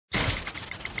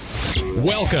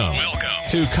Welcome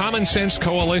to Common Sense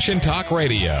Coalition Talk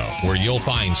Radio, where you'll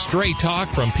find straight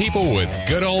talk from people with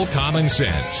good old common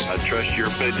sense. I trust your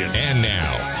opinion. And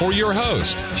now, for your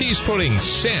host, she's putting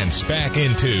sense back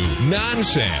into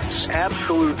nonsense.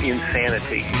 Absolute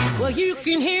insanity. Well, you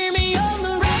can hear me on the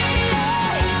radio.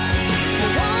 You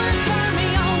wanna turn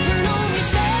me on, turn on your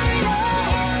stereo.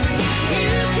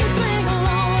 You can sing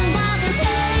along while they're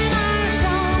playing our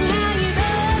song. How you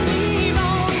done me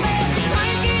wrong, baby,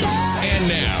 crank it up. And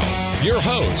now, your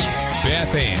host,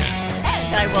 Beth Ann.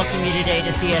 I welcome you today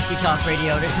to CSC Talk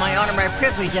Radio. It is my honor, my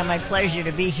privilege, and my pleasure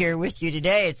to be here with you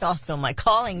today. It's also my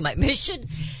calling, my mission.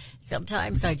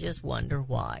 Sometimes I just wonder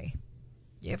why.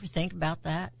 You ever think about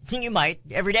that? You might,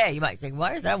 every day, you might think,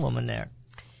 why is that woman there?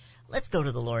 Let's go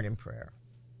to the Lord in prayer.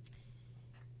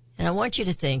 And I want you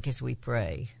to think as we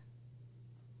pray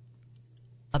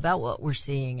about what we're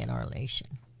seeing in our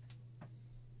nation.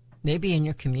 Maybe in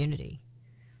your community.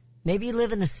 Maybe you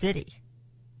live in the city.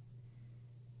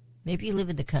 Maybe you live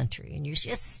in the country and you're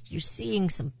seeing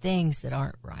some things that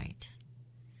aren't right.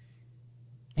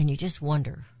 And you just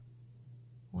wonder,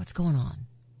 what's going on?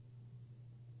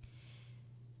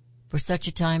 For such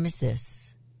a time as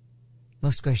this,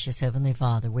 most gracious Heavenly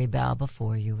Father, we bow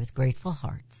before you with grateful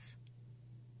hearts.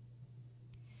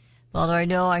 Father, I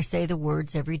know I say the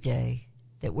words every day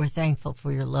that we're thankful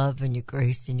for your love and your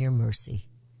grace and your mercy,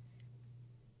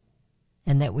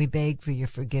 and that we beg for your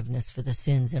forgiveness for the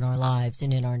sins in our lives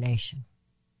and in our nation.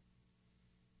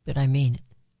 But I mean it.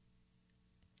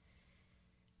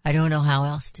 I don't know how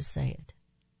else to say it.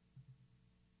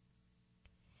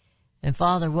 And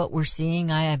Father, what we're seeing,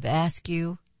 I have asked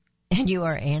you, and you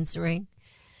are answering,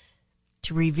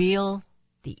 to reveal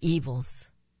the evils,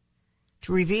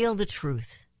 to reveal the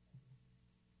truth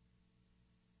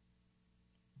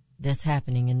that's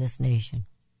happening in this nation.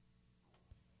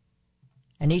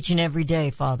 And each and every day,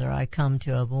 Father, I come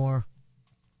to a more,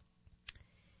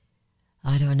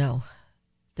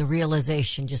 the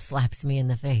realization just slaps me in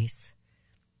the face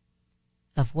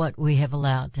of what we have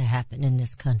allowed to happen in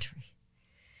this country.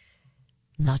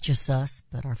 Not just us,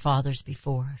 but our fathers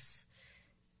before us,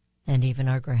 and even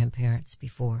our grandparents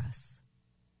before us.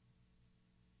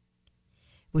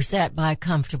 We sat by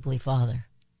comfortably, Father,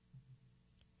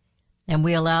 and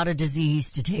we allowed a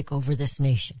disease to take over this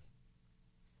nation.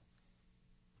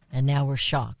 And now we're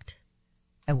shocked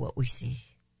at what we see.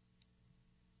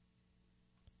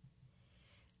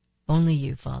 Only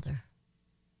you, Father.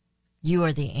 You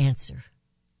are the answer.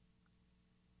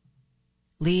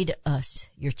 Lead us,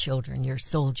 your children, your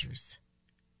soldiers.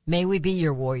 May we be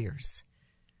your warriors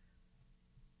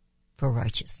for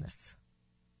righteousness.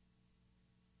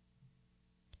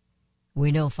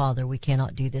 We know, Father, we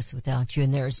cannot do this without you,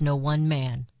 and there is no one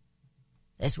man.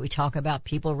 As we talk about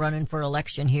people running for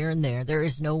election here and there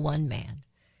is no one man.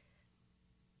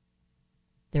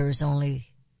 There is only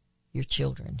your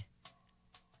children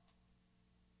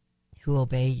who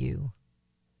obey you,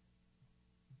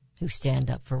 who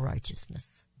stand up for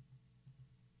righteousness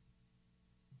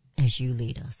as you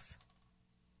lead us.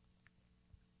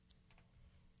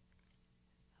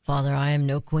 Father, I am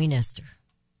no Queen Esther,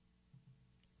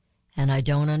 and I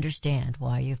don't understand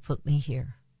why you've put me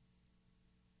here.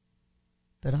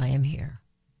 But I am here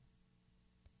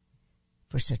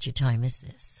for such a time as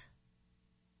this.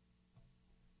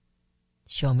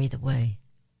 Show me the way.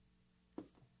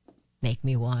 Make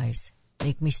me wise.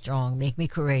 Make me strong. Make me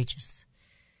courageous.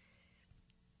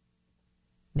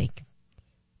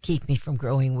 Keep me from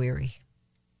growing weary.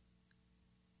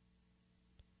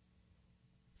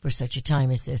 For such a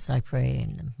time as this, I pray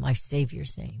in my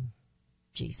Savior's name,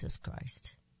 Jesus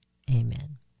Christ.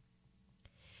 Amen.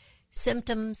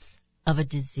 Symptoms of a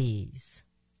disease: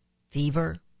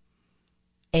 fever,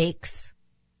 aches,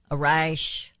 a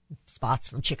rash, spots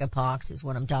from chickenpox is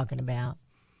what I'm talking about.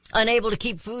 Unable to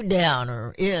keep food down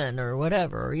or in or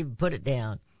whatever, or even put it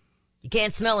down. You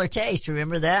can't smell or taste,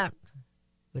 remember that?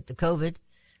 With the COVID.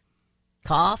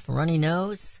 Cough, runny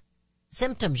nose.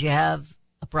 Symptoms, you have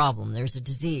a problem. There's a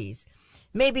disease.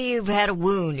 Maybe you've had a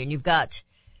wound and you've got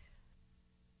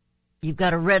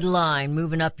a red line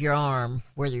moving up your arm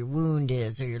where your wound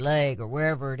is, or your leg, or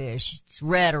wherever it is. It's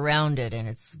red around it, and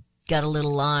it's got a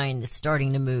little line that's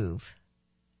starting to move.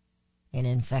 An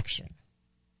infection.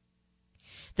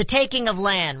 The taking of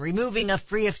land, removing of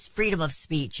freedom of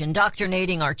speech,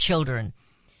 indoctrinating our children.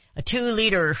 A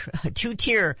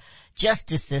two-tier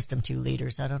justice system. 2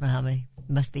 liters, I don't know how many.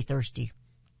 Must be thirsty.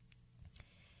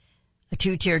 A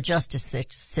 2-tier justice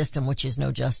system, which is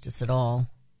no justice at all.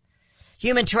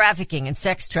 Human trafficking and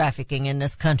sex trafficking in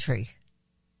this country.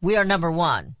 We are number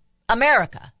 1.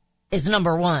 America is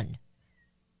number 1.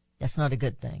 That's not a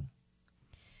good thing.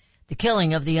 the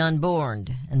killing of the unborn,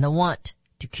 and the want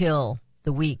to kill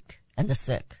the weak and the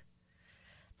sick,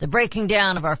 the breaking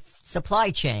down of our supply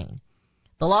chain,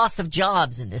 the loss of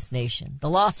jobs in this nation, the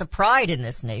loss of pride in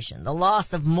this nation, the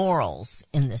loss of morals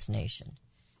in this nation.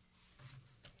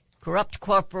 Corrupt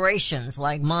corporations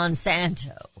like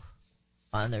Monsanto,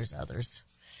 and there's others.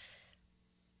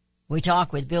 We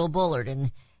talk with Bill Bullard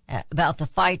about the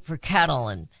fight for cattle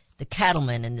and the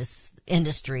cattlemen in this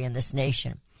industry in this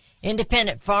nation.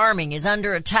 Independent farming is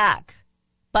under attack.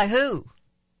 By who?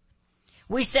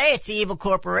 We say it's the evil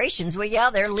corporations. Well, yeah,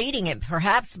 they're leading it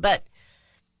perhaps, but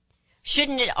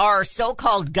shouldn't our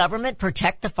so-called government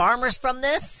protect the farmers from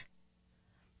this?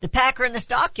 The Packer and the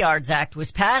Stockyards Act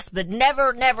was passed, but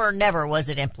never, never, never was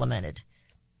it implemented.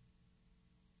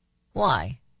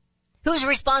 Why? Whose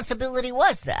responsibility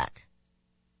was that?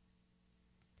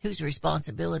 Whose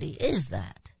responsibility is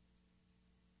that?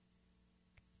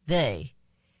 They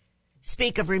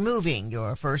speak of removing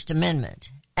your First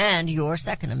Amendment and your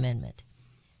Second Amendment,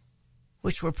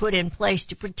 which were put in place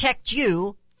to protect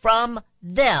you from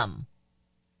them.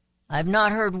 I've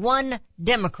not heard one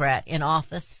Democrat in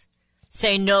office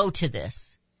say no to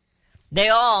this. They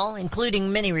all,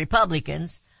 including many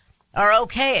Republicans, are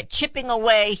okay at chipping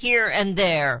away here and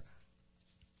there.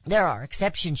 There are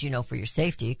exceptions, for your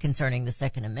safety concerning the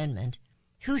Second Amendment.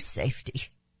 Whose safety?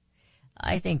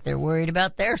 I think they're worried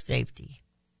about their safety.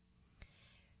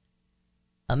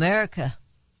 America,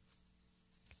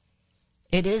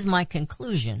 it is my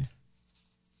conclusion,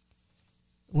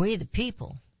 we the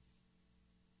people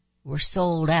were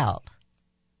sold out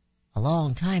a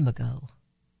long time ago.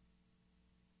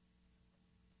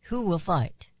 Who will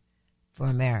fight for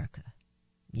America?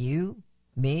 You,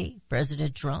 me,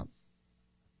 President Trump?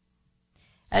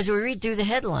 As we read through the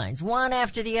headlines, one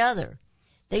after the other,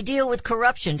 they deal with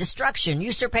corruption, destruction,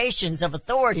 usurpations of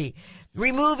authority,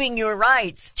 removing your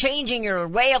rights, changing your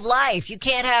way of life. You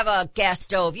can't have a gas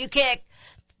stove. They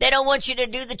don't want you to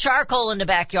do the charcoal in the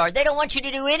backyard. They don't want you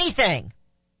to do anything.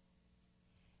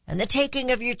 And the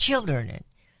taking of your children and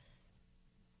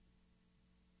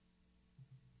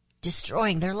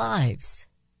destroying their lives,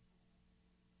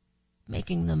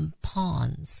 making them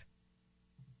pawns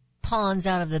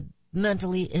out of the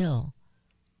mentally ill.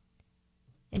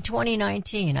 In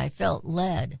 2019, I felt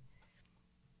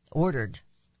ordered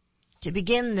to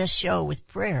begin this show with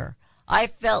prayer. I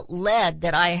felt led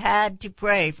that I had to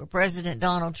pray for President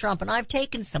Donald Trump, and I've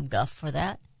taken some guff for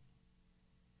that.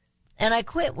 And I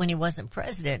quit when he wasn't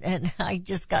president, and I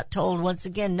just got told once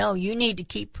again, no, you need to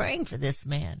keep praying for this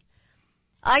man.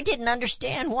 I didn't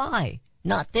understand why.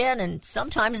 Not then, and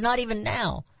sometimes not even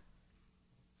now.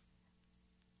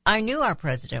 I knew our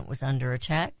president was under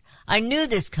attack. I knew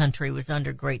this country was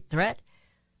under great threat.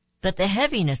 But the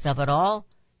heaviness of it all,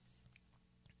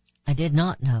 I did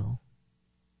not know.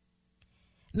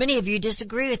 Many of you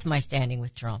disagree with my standing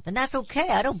with Trump, and that's okay.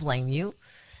 I don't blame you.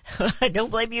 I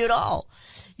don't blame you at all.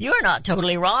 You're not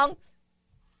totally wrong.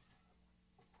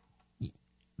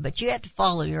 But you have to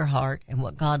follow your heart and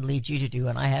what God leads you to do,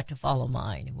 and I have to follow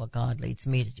mine and what God leads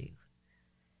me to do.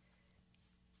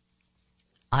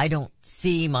 I don't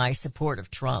see my support of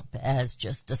Trump as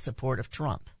just a support of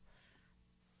Trump.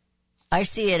 I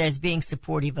see it as being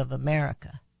supportive of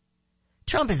America.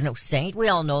 Trump is no saint. We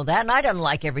all know that, and I don't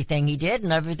like everything he did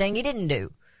and everything he didn't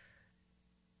do.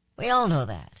 We all know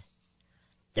that.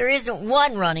 There isn't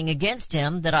one running against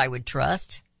him that I would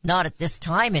trust, not at this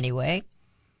time anyway.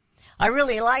 I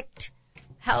really liked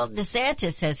how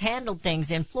DeSantis has handled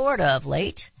things in Florida of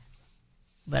late,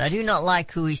 but I do not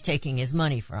like who he's taking his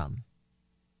money from.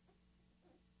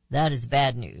 That is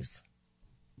bad news.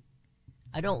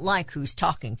 I don't like who's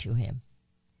talking to him.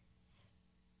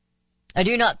 I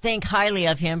do not think highly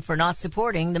of him for not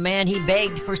supporting the man he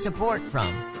begged for support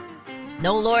from.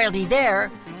 No loyalty there,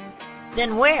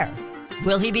 then where?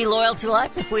 Will he be loyal to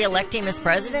us if we elect him as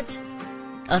president?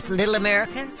 Us little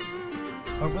Americans?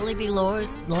 Or will he be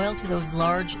loyal to those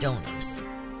large donors?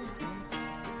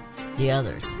 The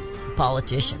others, the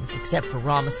politicians, except for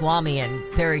Ramaswamy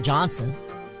and Perry Johnson.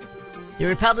 The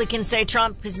Republicans say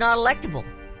Trump is not electable.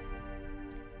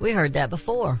 We heard that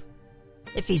before.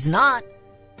 If he's not,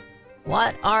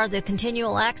 what are the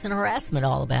continual acts and harassment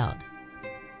all about?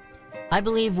 I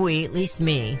believe we, at least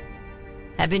me,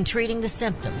 have been treating the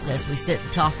symptoms as we sit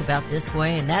and talk about this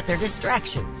way, and that they're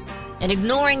distractions, and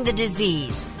ignoring the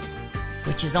disease,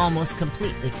 which has almost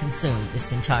completely consumed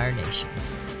this entire nation.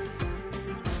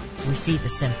 We see the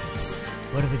symptoms.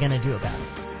 What are we going to do about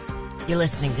it? You're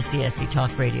listening to CSC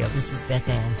Talk Radio. This is Beth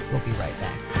Ann. We'll be right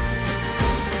back.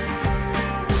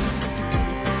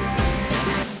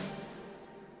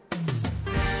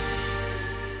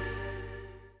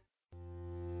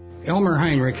 Elmer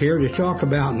Heinrich here to talk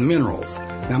about minerals.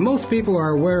 Now, most people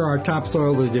are aware our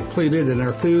topsoil is depleted and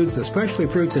our foods, especially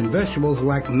fruits and vegetables,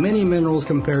 lack many minerals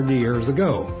compared to years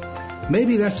ago.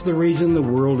 Maybe that's the reason the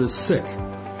world is sick.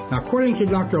 Now, according to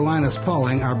Dr. Linus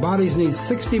Pauling, our bodies need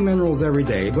 60 minerals every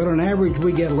day, but on average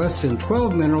we get less than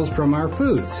 12 minerals from our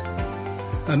foods.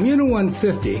 Immuno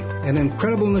 150, an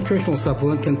incredible nutritional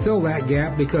supplement, can fill that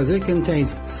gap because it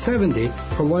contains 70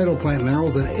 colloidal plant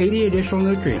minerals and 80 additional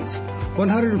nutrients,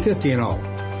 150 in all.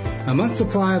 A month's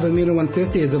supply of Immuno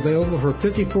 150 is available for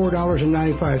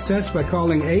 $54.95 by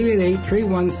calling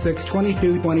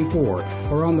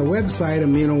 888-316-2224 or on the website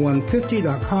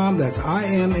immuno150.com. That's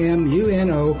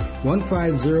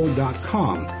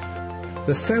IMMUNO150.com.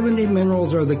 The 70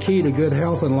 minerals are the key to good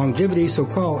health and longevity, so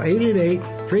call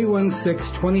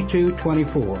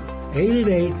 888-316-2224.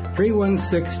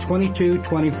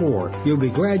 888-316-2224. You'll be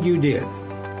glad you did.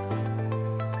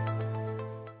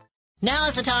 Now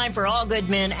is the time for all good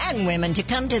men and women to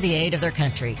come to the aid of their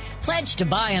country. Pledge to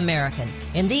buy American.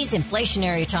 In these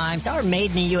inflationary times, our Made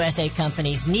in the USA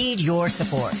companies need your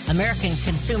support. American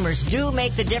consumers do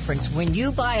make the difference. When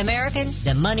you buy American,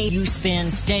 the money you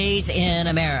spend stays in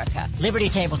America. Liberty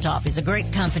Tabletop is a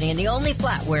great company and the only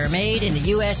flatware made in the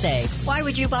USA. Why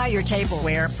would you buy your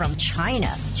tableware from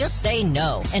China? Just say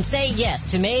no and say yes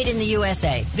to Made in the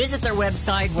USA. Visit their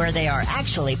website where they are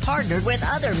actually partnered with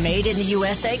other Made in the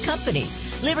USA companies.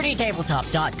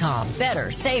 LibertyTabletop.com.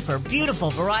 Better, safer, beautiful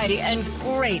variety, and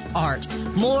great art.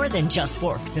 More than just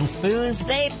forks and spoons,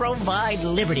 they provide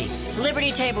liberty.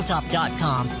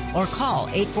 LibertyTabletop.com or call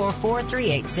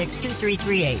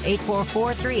 844-386-2338.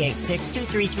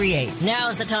 844-386-2338.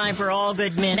 Now's the time for all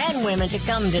good men and women to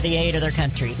come to the aid of their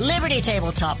country.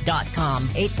 LibertyTabletop.com.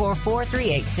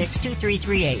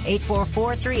 844-386-2338.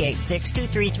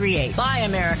 844-386-2338. Buy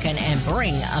American and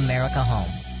bring America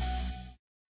home.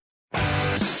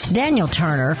 Daniel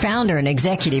Turner, founder and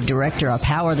executive director of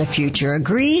Power the Future,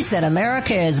 agrees that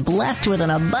America is blessed with an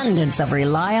abundance of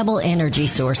reliable energy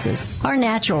sources. Our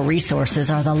natural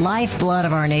resources are the lifeblood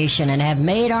of our nation and have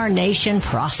made our nation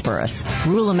prosperous.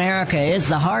 Rural America is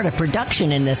the heart of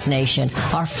production in this nation.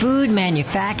 Our food,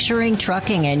 manufacturing,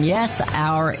 trucking, and yes,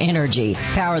 our energy.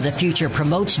 Power the Future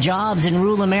promotes jobs in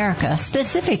rural America,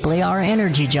 specifically our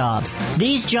energy jobs.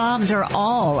 These jobs are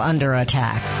all under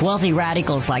attack. Wealthy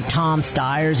radicals like Tom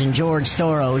Stiers and George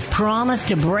Soros promise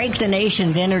to break the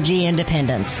nation's energy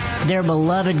independence. Their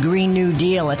beloved Green New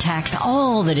Deal attacks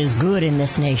all that is good in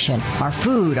this nation. Our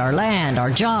food, our land, our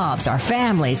jobs, our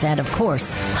families, and of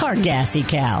course, our gassy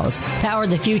cows. Power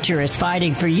the Future is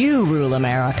fighting for you, rural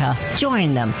America.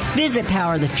 Join them. Visit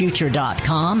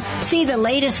PowerTheFuture.com. See the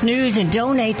latest news and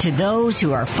donate to those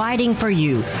who are fighting for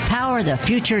you.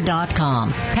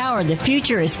 PowerTheFuture.com. Power the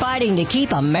Future is fighting to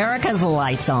keep America's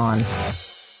lights on.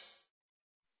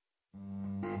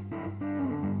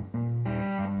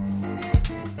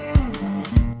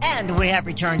 And we have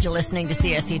returned. You're listening to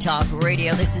CSC Talk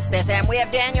Radio. This is Beth Ann. We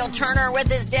have Daniel Turner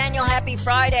with us. Daniel, happy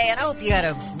Friday. And I hope you had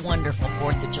a wonderful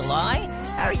 4th of July.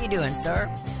 How are you doing, sir?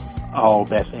 Oh,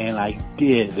 Beth Ann, I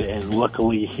did. And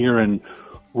luckily here in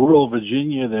rural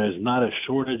Virginia, there's not a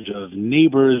shortage of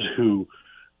neighbors who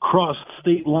crossed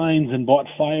state lines and bought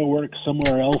fireworks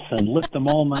somewhere else and lit them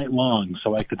all night long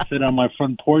so I could sit on my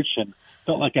front porch and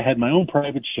felt like I had my own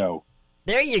private show.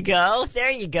 There you go.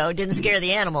 There you go. Didn't scare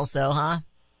the animals, though, huh?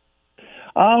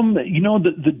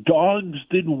 The dogs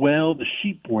did well. The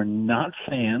sheep were not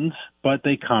fans, but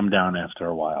they calmed down after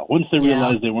a while. Once they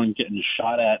realized they weren't getting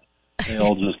shot at, they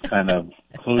all just kind of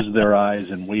closed their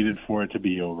eyes and waited for it to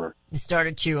be over. They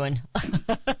started chewing.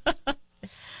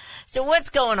 So what's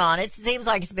going on? It seems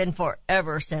like it's been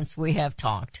forever since we have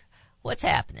talked. What's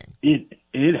happening? It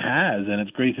has, and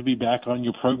it's great to be back on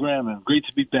your program and great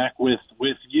to be back with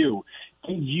you.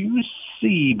 Did you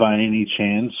see by any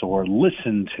chance or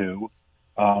listen to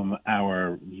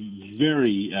our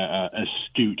very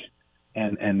astute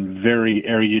and very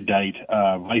erudite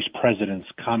vice president's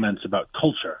comments about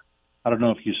culture? I don't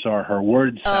know if you saw her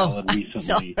word salad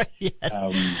recently.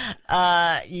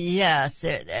 Yes. Yes,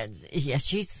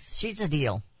 she's a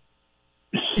deal.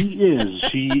 She is.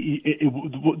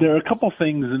 There are a couple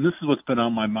things, and this is what's been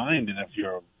on my mind. And if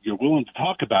you're willing to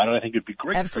talk about it, I think it'd be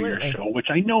great for your show,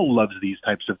 which I know loves these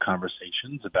types of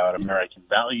conversations about American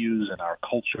values and our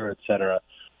culture, et cetera.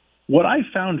 What I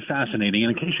found fascinating,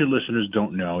 and in case your listeners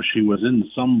don't know, she was in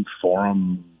some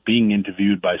forum being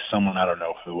interviewed by someone, I don't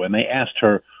know who, and they asked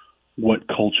her what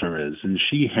culture is, and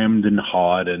she hemmed and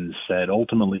hawed and said,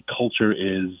 ultimately, culture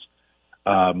is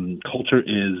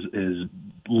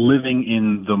living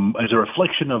in as a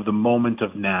reflection of the moment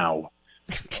of now,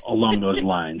 along those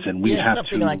lines. And we have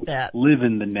to like that. live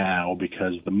in the now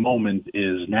because the moment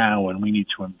is now, and we need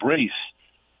to embrace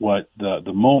what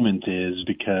the moment is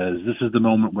because this is the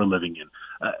moment we're living in.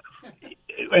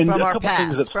 And from a our couple past.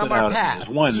 things that stood From our out past.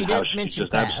 is one, She how did she's mention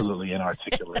just past. absolutely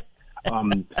inarticulate.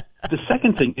 The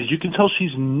second thing is you can tell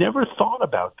she's never thought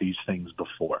about these things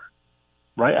before,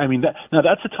 right? I mean,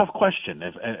 that's a tough question.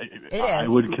 I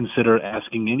would consider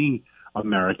asking any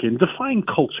American, define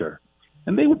culture,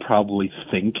 and they would probably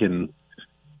think and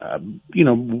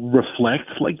reflect.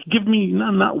 Like, give me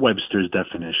not Webster's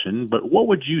definition, but what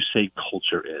would you say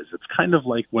culture is? It's kind of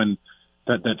like when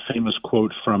that famous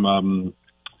quote from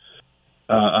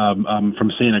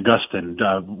St. Augustine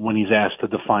when he's asked to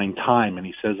define time, and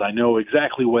he says, "I know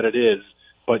exactly what it is,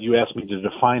 but you asked me to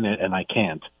define it, and I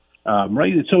can't."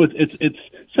 Right? So it's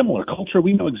similar. Culture,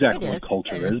 we know exactly what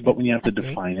culture is, but when you have to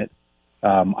define it,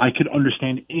 I could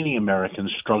understand any American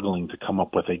struggling to come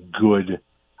up with a good,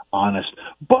 honest.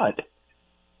 But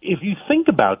if you think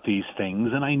about these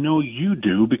things, and I know you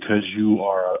do because you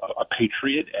are a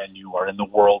patriot and you are in the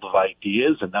world of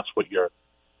ideas, and that's what your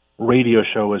radio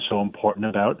show is so important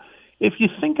about. If you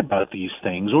think about these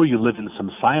things, or you live in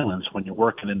some silence when you're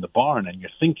working in the barn and you're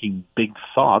thinking big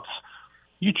thoughts,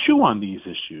 you chew on these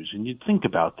issues and you think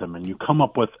about them and you come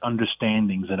up with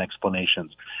understandings and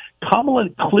explanations. Kamala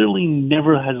clearly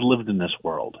never has lived in this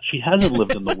world. She hasn't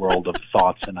lived in the world of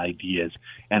thoughts and ideas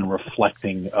and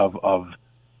reflecting of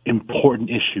important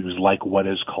issues like what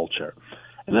is culture.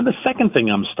 And then the second thing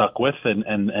I'm stuck with,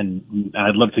 and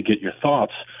I'd love to get your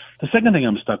thoughts, the second thing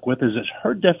I'm stuck with is that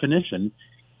her definition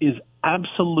is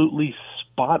absolutely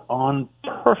spot on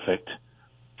perfect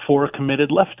for a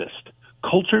committed leftist.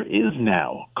 Culture is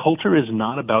now. Culture is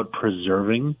not about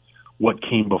preserving what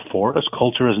came before us.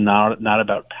 Culture is not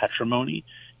about patrimony.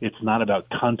 It's not about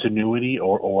continuity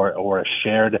or a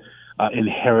shared,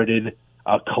 inherited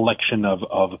collection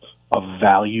of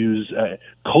values.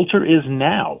 Culture is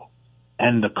now.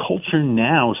 And the culture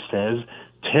now says,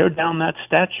 tear down that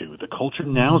statue. The culture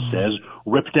now says,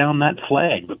 rip down that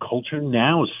flag. The culture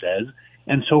now says,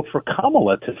 and so for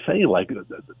Kamala to say, like,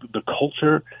 the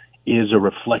culture is a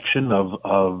reflection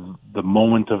of the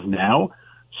moment of now,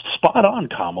 spot on,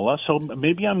 Kamala. So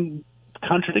maybe I'm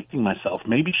contradicting myself.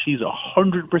 Maybe she's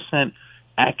 100%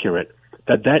 accurate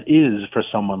that is, for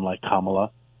someone like Kamala,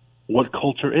 what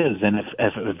culture is. And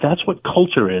if that's what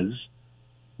culture is,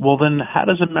 well, then how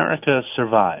does America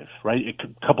survive, right?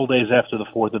 A couple days after the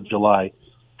 4th of July,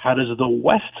 how does the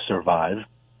West survive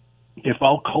if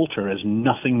all culture is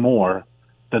nothing more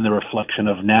than the reflection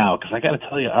of now? Because I got to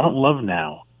tell you, I don't love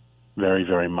now very,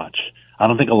 very much. I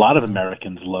don't think a lot of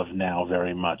Americans love now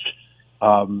very much.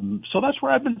 So that's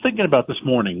where I've been thinking about this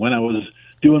morning when I was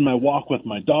doing my walk with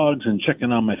my dogs and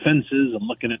checking on my fences and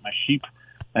looking at my sheep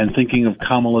and thinking of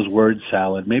Kamala's word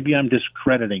salad. Maybe I'm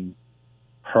discrediting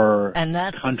her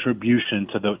contribution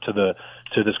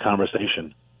to this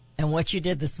conversation. And what you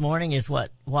did this morning is why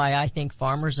I think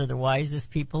farmers are the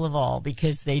wisest people of all,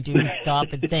 because they do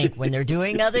stop and think. When they're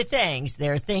doing other things,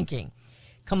 they're thinking.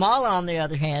 Kamala, on the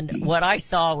other hand, what I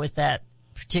saw with that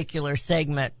particular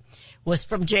segment was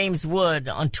from James Wood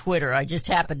on Twitter. I just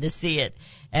happened to see it.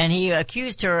 And he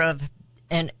accused her of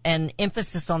an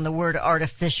emphasis on the word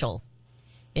artificial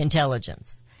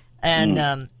intelligence.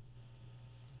 And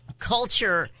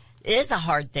culture is a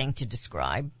hard thing to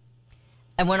describe.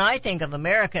 And when I think of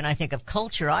America and I think of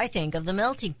culture, I think of the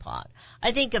melting pot.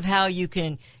 I think of how you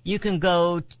can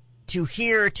go to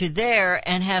here to there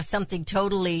and have something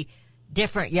totally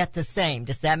different yet the same.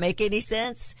 Does that make any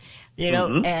sense? You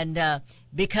know, and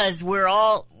because we're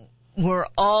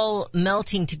all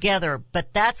melting together,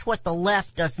 but that's what the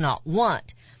left does not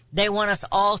want. They want us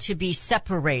all to be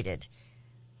separated.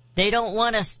 They don't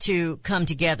want us to come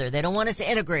together. They don't want us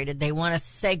integrated. They want us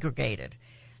segregated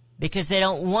because they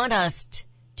don't want us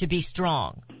to be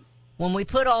strong. When we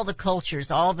put all the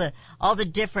cultures, all the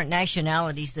different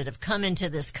nationalities that have come into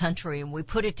this country and we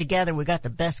put it together, we got the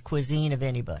best cuisine of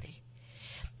anybody.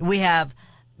 We have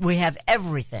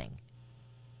everything.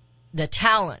 The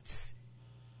talents.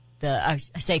 I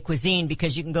say cuisine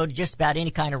because you can go to just about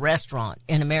any kind of restaurant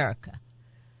in America.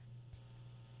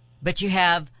 But you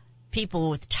have people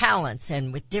with talents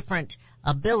and with different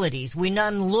abilities. We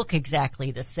none look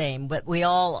exactly the same, but we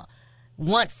all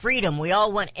want freedom. We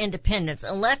all want independence.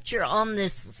 Unless you're on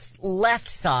this left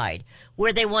side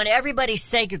where they want everybody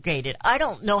segregated, I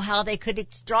don't know how they could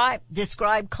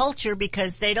describe culture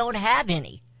because they don't have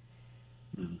any.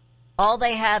 All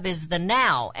they have is the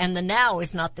now, and the now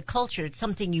is not the culture. It's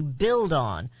something you build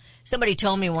on. Somebody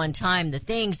told me one time the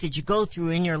things that you go through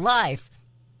in your life,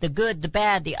 the good, the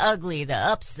bad, the ugly, the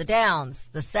ups, the downs,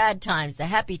 the sad times, the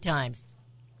happy times,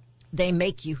 they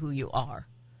make you who you are.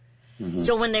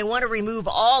 So when they want to remove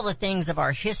all the things of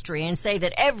our history and say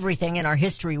that everything in our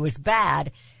history was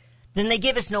bad, then they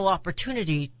give us no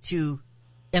opportunity to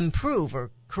improve or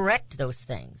correct those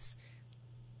things.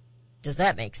 Does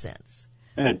that make sense?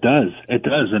 It does. It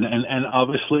does. And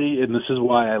obviously, and this is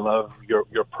why I love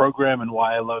your program and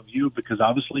why I love you, because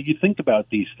obviously you think about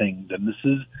these things, and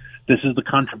this is the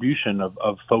contribution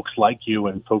of folks like you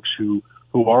and folks who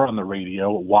are on the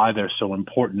radio, why they're so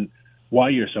important, why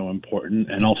you're so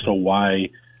important, and also why,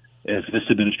 if this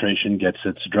administration gets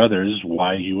its druthers,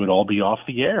 why you would all be off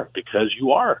the air, because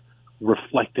you are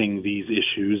reflecting these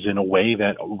issues in a way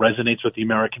that resonates with the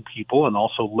American people and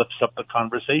also lifts up the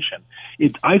conversation.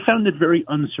 I found it very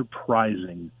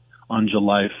unsurprising on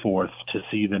July 4th to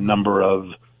see the number of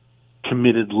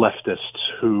committed leftists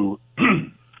who,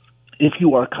 if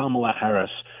you are Kamala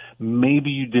Harris, maybe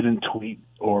you didn't tweet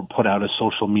or put out a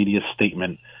social media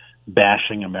statement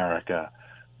bashing America,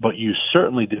 but you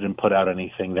certainly didn't put out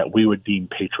anything that we would deem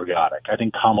patriotic. I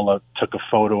think Kamala took a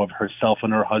photo of herself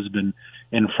and her husband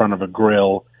in front of a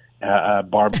grill,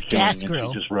 barbecuing, gas and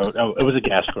grill. she just wrote, it was a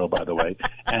gas grill, by the way,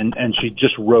 and she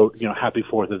just wrote, Happy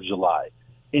 4th of July.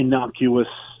 Innocuous,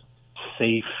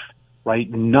 safe, right?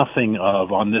 Nothing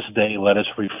of, on this day, let us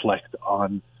reflect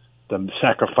on the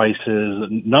sacrifices,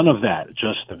 none of that,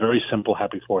 just a very simple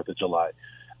Happy 4th of July.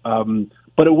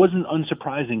 But it wasn't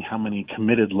unsurprising how many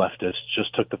committed leftists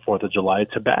just took the 4th of July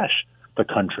to bash the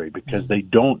country because they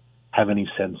don't have any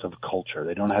sense of culture.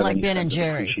 They don't have like any Ben sense and of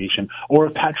Jerry's. appreciation or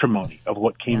a patrimony of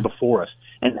what came before us.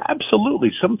 And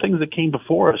absolutely, some things that came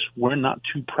before us we're not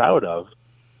too proud of,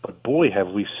 but boy, have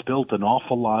we spilt an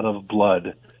awful lot of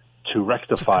blood to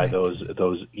rectify those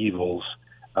evils.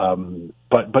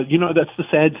 But that's the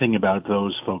sad thing about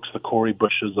those folks, the Cori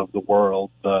Bushes of the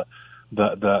world, the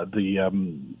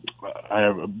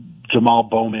Jamal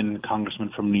Bowman,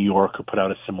 congressman from New York, who put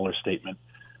out a similar statement.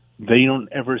 They don't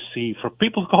ever see, for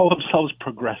people who call themselves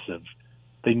progressive,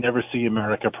 they never see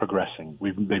America progressing.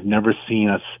 They've never seen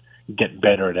us get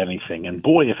better at anything. And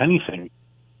boy, if anything,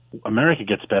 America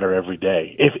gets better every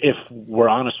day. If we're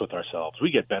honest with ourselves,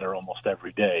 we get better almost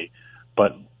every day.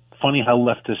 But funny how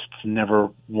leftists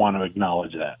never want to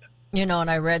acknowledge that. And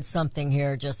I read something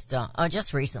here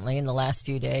just recently in the last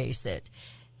few days that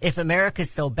if America's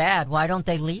so bad, why don't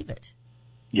they leave it?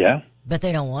 Yeah. But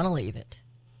they don't want to leave it.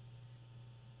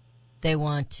 They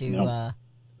want to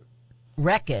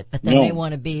wreck it, but then they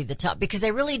want to be the top because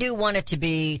they really do want it to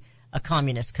be a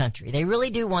communist country. They really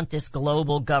do want this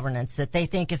global governance that they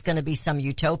think is going to be some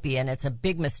utopia, and it's a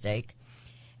big mistake.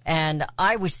 And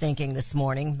I was thinking this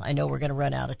morning, I know we're going to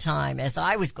run out of time, as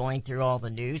I was going through all the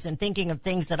news and thinking of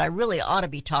things that I really ought to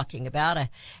be talking about.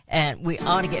 And we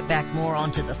ought to get back more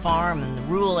onto the farm and the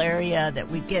rural area, that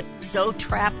we get so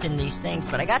trapped in these things.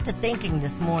 But I got to thinking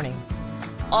this morning,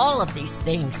 all of these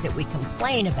things that we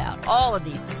complain about, all of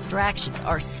these distractions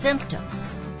are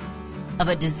symptoms of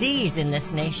a disease in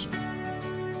this nation.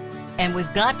 And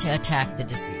we've got to attack the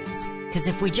disease, because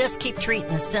if we just keep treating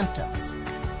the symptoms,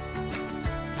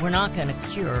 we're not going to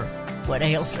cure what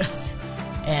ails us.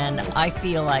 And I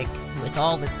feel like with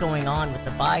all that's going on with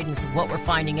the Bidens and what we're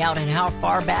finding out and how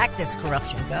far back this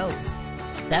corruption goes,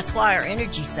 that's why our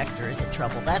energy sector is in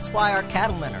trouble. That's why our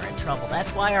cattlemen are in trouble.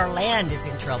 That's why our land is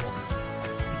in trouble.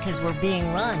 Because we're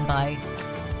being run by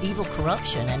evil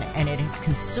corruption, and it has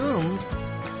consumed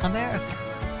America.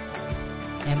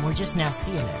 And we're just now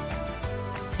seeing it.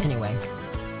 Anyway,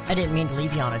 I didn't mean to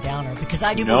leave you on a downer, because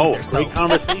I do believe there's hope. Great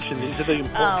conversation. These are the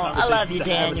important I love you,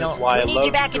 Daniel. We need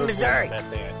you back in Missouri.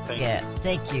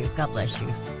 Thank you. God bless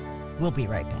you. We'll be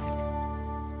right back.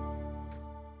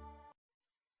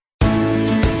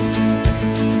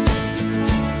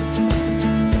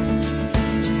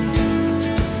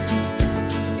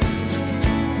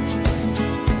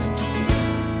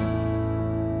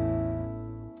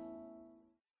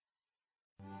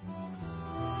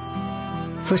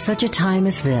 For such a time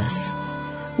as this,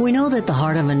 we know that the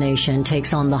heart of a nation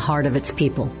takes on the heart of its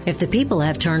people. If the people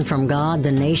have turned from God,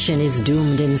 the nation is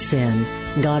doomed in sin.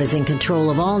 God is in control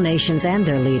of all nations and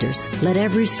their leaders. Let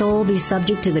every soul be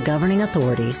subject to the governing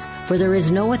authorities, for there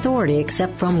is no authority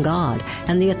except from God,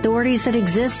 and the authorities that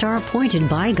exist are appointed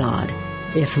by God.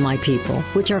 If my people,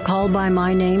 which are called by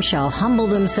my name, shall humble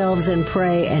themselves and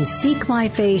pray and seek my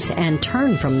face and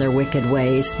turn from their wicked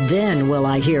ways, then will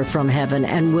I hear from heaven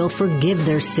and will forgive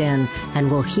their sin and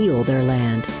will heal their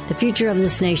land. The future of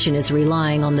this nation is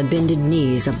relying on the bended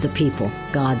knees of the people,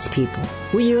 God's people.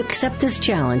 Will you accept this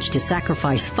challenge to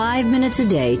sacrifice 5 minutes a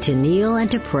day to kneel and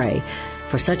to pray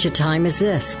For such a time as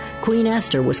this, Queen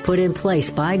Esther was put in place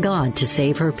by God to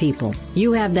save her people.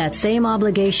 You have that same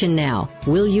obligation now.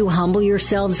 Will you humble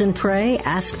yourselves and pray,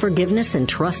 ask forgiveness, and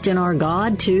trust in our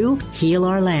God to heal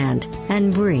our land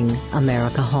and bring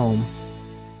America home?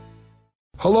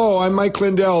 Hello, I'm Mike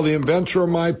Lindell, the inventor of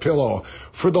MyPillow.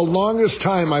 For the longest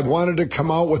time, I've wanted to come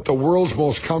out with the world's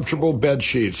most comfortable bed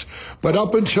sheets. But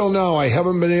up until now, I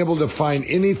haven't been able to find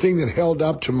anything that held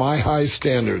up to my high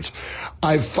standards.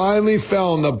 I've finally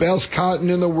found the best cotton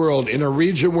in the world in a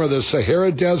region where the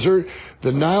Sahara Desert,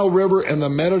 the Nile River, and the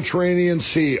Mediterranean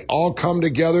Sea all come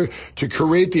together to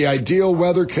create the ideal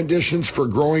weather conditions for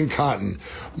growing cotton.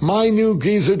 My new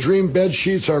Giza Dream bed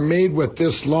sheets are made with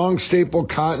this long staple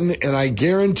cotton, and I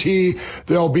guarantee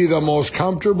they'll be the most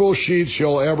comfortable sheets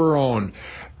you'll ever own.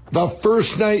 The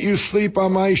first night you sleep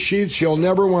on my sheets, you'll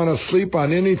never want to sleep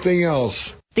on anything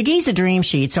else. The Giza Dream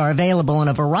Sheets are available in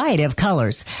a variety of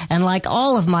colors, and like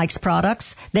all of Mike's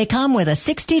products, they come with a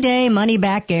 60-day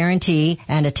money-back guarantee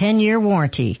and a 10-year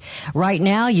warranty. Right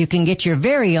now, you can get your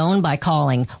very own by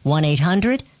calling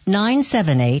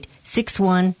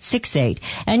 1-800-978-6168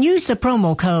 and use the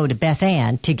promo code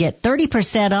BethAnn to get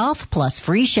 30% off plus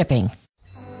free shipping.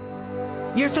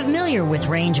 You're familiar with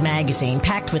Range Magazine,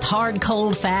 packed with hard,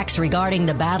 cold facts regarding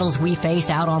the battles we face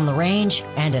out on the range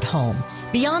and at home.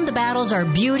 Beyond the battles are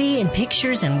beauty and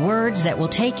pictures and words that will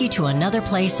take you to another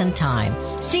place and time.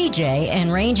 CJ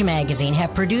and Range Magazine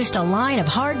have produced a line of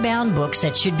hardbound books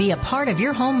that should be a part of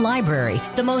your home library.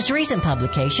 The most recent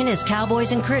publication is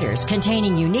Cowboys and Critters,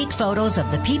 containing unique photos of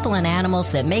the people and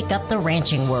animals that make up the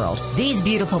ranching world. These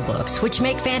beautiful books, which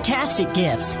make fantastic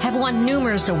gifts, have won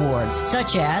numerous awards,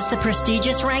 such as the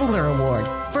prestigious Wrangler Award,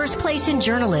 First Place in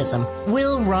Journalism,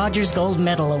 Will Rogers Gold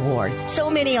Medal Award. So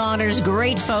many honors,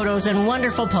 great photos, and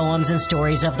wonderful poems and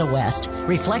stories of the West.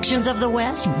 Reflections of the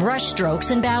West, Brushstrokes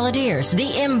and Balladeers,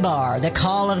 The Imbar, The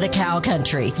Call of the Cow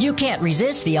Country. You can't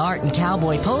resist the art and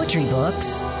cowboy poetry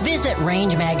books. Visit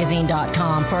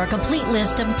rangemagazine.com for a complete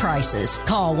list of prices.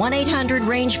 Call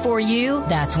 1-800-RANGE-4U.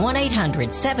 That's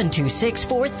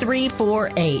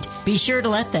 1-800-726-4348. Be sure to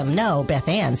let them know Beth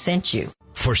Ann sent you.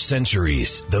 For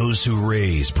centuries, those who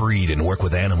raise, breed, and work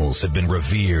with animals have been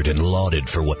revered and lauded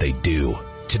for what they do.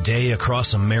 Today,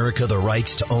 across America, the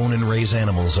rights to own and raise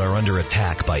animals are under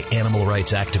attack by animal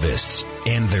rights activists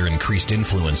and their increased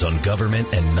influence on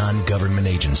government and non-government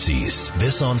agencies.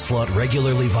 This onslaught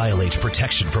regularly violates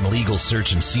protection from illegal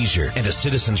search and seizure and a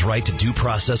citizen's right to due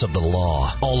process of the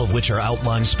law, all of which are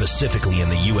outlined specifically in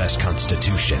the U.S.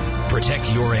 Constitution.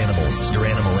 Protect your animals, your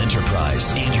animal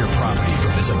enterprise, and your property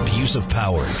from this abuse of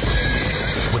power.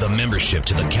 With a membership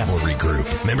to the Cavalry Group,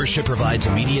 membership provides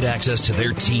immediate access to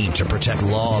their team to protect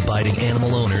law-abiding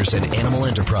animal owners and animal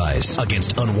enterprise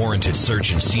against unwarranted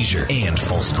search and seizure and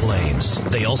false claims.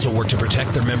 They also work to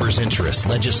protect their members' interests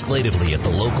legislatively at the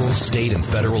local, state, and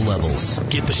federal levels.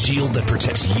 Get the shield that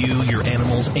protects you, your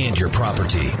animals, and your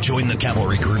property. Join the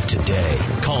Cavalry Group today.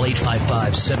 Call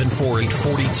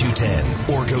 855-748-4210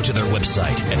 or go to their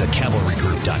website at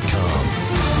thecavalrygroup.com.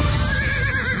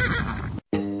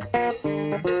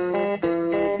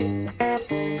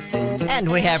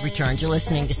 And we have returned. You're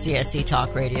listening to CSC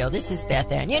Talk Radio. This is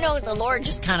Beth Ann. You know, the Lord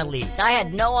just kind of leads. I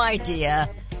had no idea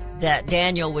that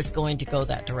Daniel was going to go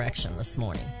that direction this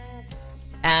morning.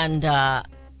 And, my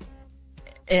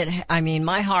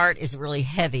heart is really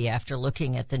heavy after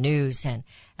looking at the news and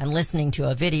listening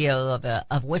to a video of a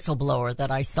whistleblower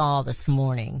that I saw this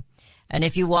morning. And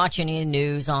if you watch any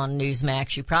news on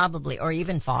Newsmax, you probably, or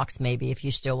even Fox maybe, if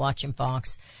you're still watching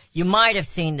Fox, you might have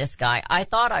seen this guy. I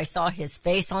thought I saw his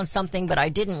face on something, but I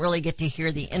didn't really get to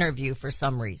hear the interview for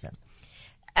some reason.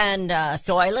 And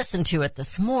so I listened to it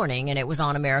this morning, and it was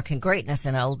on American Greatness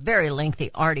in a very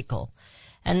lengthy article.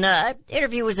 And the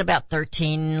interview was about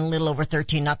 13, a little over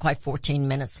 13, not quite 14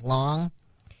 minutes long.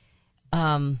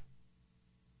 But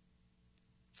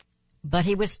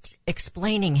he was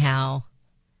explaining how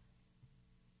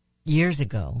years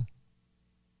ago,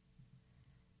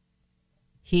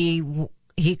 he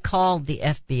called the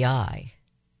FBI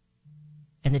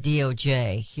and the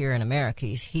DOJ here in America.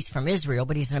 He's from Israel,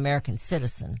 but he's an American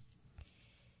citizen,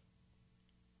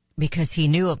 because he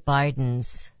knew of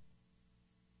Biden's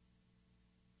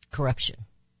corruption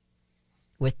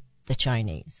with the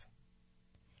Chinese.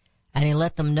 And he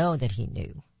let them know that he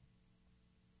knew.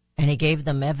 And he gave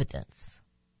them evidence.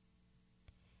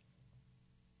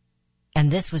 And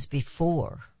this was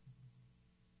before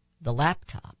the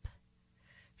laptop.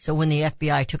 So when the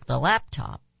FBI took the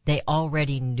laptop, they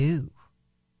already knew.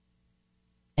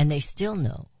 And they still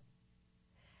know.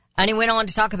 And he went on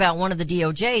to talk about one of the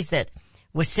DOJs that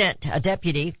was sent, a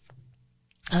deputy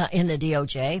in the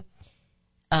DOJ,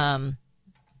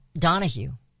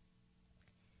 Donahue.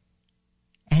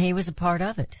 And he was a part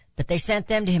of it. But they sent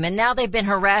them to him. And now they've been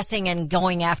harassing and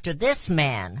going after this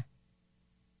man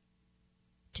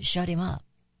to shut him up.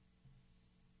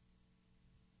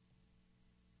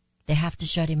 They have to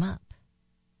shut him up.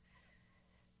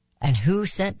 And who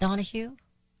sent Donahue?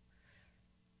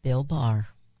 Bill Barr.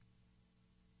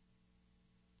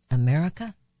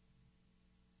 America?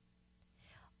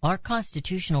 Our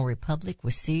constitutional republic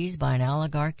was seized by an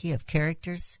oligarchy of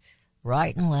characters,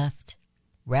 right and left,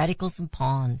 radicals and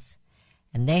pawns,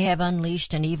 and they have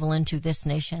unleashed an evil into this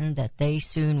nation that they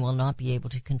soon will not be able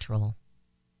to control.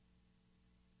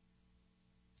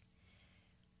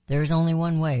 There is only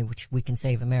one way which we can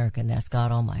save America, and that's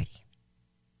God Almighty.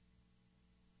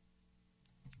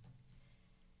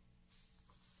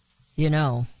 You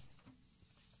know,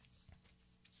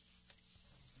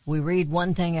 we read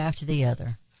one thing after the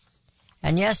other.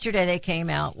 And yesterday they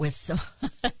came out with some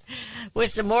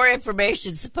with some more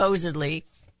information, supposedly,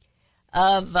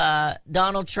 of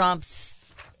Donald Trump's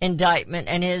indictment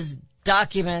and his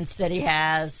documents that he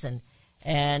has,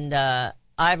 and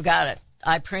I've got it.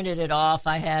 I printed it off.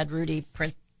 I had Rudy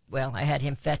I had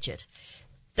him fetch it.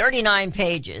 39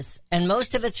 pages, and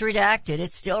most of it's redacted.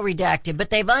 It's still redacted, but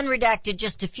they've unredacted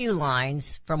just a few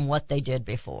lines from what they did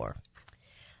before.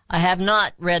 I have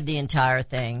not read the entire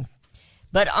thing,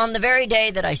 but on the very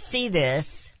day that I see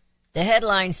this, the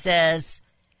headline says,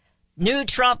 New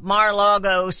Trump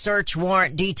Mar-a-Lago search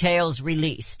warrant details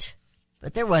released.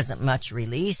 But there wasn't much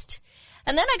released.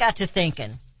 And then I got to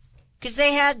thinking, because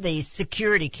they had these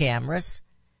security cameras,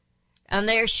 and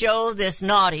they show this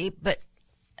Naughty, but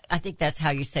I think that's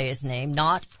how you say his name,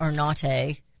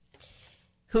 Naughty,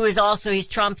 who is also, he's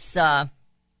Trump's guy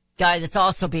that's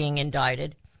also being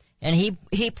indicted. And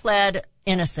he pled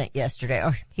innocent yesterday,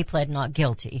 or he pled not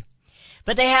guilty.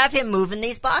 But they have him moving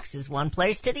these boxes one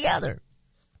place to the other.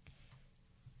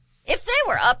 If they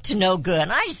were up to no good,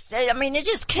 and it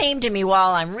just came to me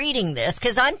while I'm reading this,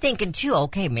 because I'm thinking too,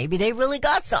 okay, maybe they really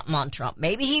got something on Trump.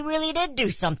 Maybe he really did do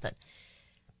something.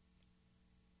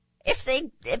 If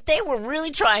they were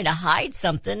really trying to hide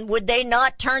something, would they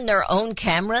not turn their own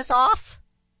cameras off?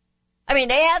 I mean,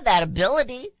 they had that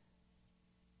ability.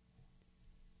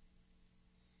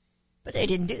 But they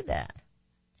didn't do that.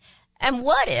 And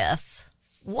what if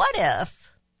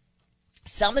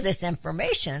some of this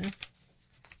information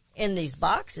in these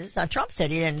boxes, now Trump said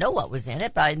he didn't know what was in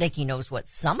it, but I think he knows what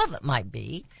some of it might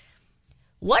be.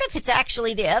 What if it's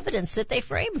actually the evidence that they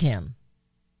framed him?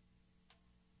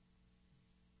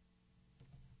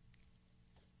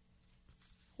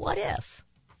 What if?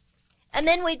 And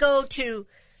then we go to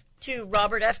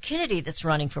Robert F. Kennedy that's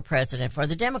running for president for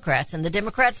the Democrats, and the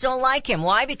Democrats don't like him.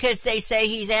 Why? Because they say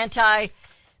he's anti-vaccine.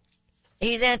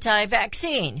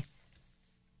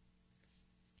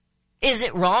 Is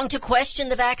it wrong to question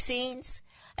the vaccines?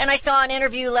 And I saw an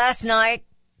interview last night,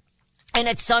 and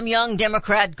it's some young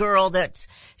Democrat girl that's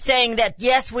saying that,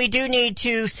 yes, we do need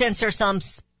to censor some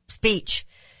speech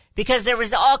because there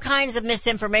was all kinds of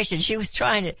misinformation. She was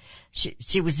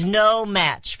she was no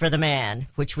match for the man,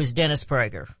 which was Dennis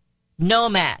Prager. No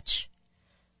match.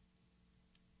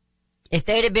 If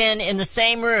they'd have been in the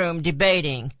same room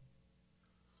debating,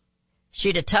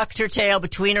 she'd have tucked her tail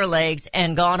between her legs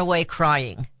and gone away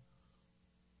crying.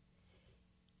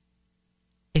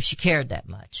 If she cared that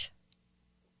much.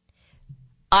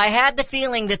 I had the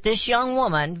feeling that this young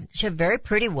woman, she's a very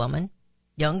pretty woman,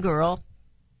 young girl,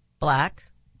 black,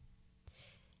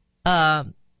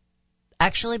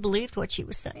 actually believed what she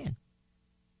was saying.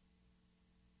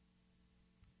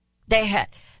 They had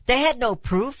no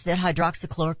proof that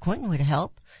hydroxychloroquine would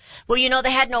help. Well,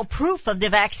 they had no proof of the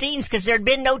vaccines because there'd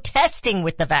been no testing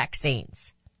with the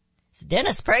vaccines. So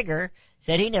Dennis Prager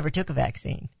said he never took a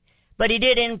vaccine. But he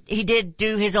did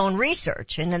do his own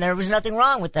research, and then there was nothing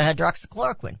wrong with the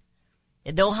hydroxychloroquine.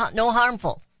 No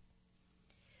harmful.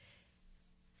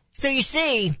 So you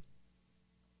see,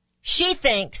 she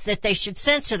thinks that they should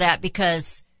censor that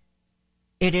because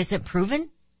it isn't proven.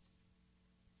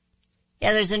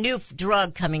 Yeah, there's a new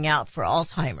drug coming out for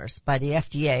Alzheimer's by the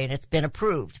FDA, and it's been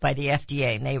approved by the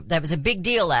FDA, and that was a big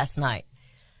deal last night.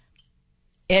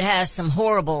 It has some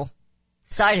horrible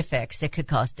side effects that could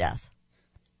cause death.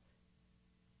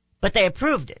 But they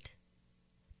approved it.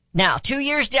 Now, 2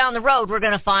 years down the road, we're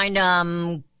going to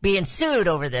find being sued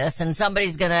over this, and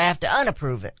somebody's going to have to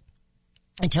unapprove it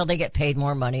until they get paid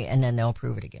more money, and then they'll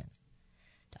approve it again.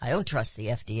 I don't trust the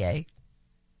FDA.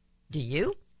 Do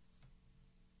you?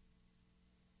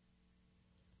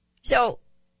 So,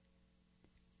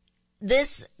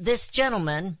 this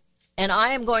gentleman, and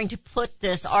I am going to put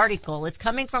this article, it's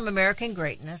coming from American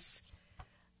Greatness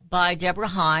by Deborah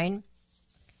Hine.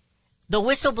 The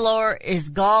whistleblower is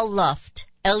Gal Luft,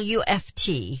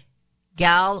 L-U-F-T.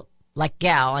 Gal, like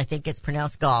gal, I think it's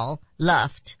pronounced Gal,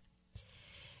 Luft.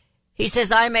 He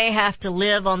says, I may have to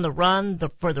live on the run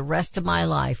for the rest of my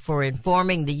life for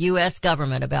informing the U.S.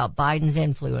 government about Biden's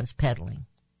influence peddling.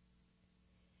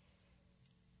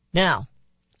 Now,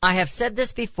 I have said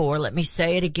this before, let me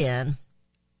say it again,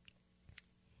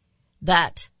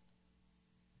 that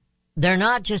they're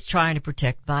not just trying to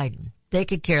protect Biden. They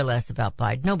could care less about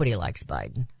Biden. Nobody likes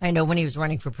Biden. I know when he was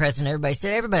running for president, everybody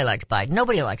said everybody likes Biden.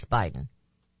 Nobody likes Biden.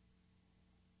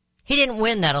 He didn't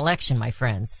win that election, my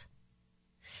friends.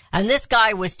 And this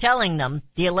guy was telling them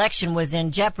the election was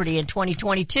in jeopardy in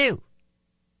 2022.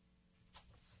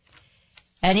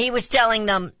 And he was telling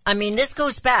them, I mean, this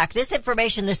goes back, this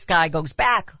information, this guy goes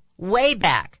back, way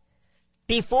back,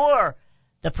 before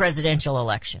the presidential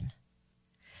election.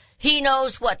 He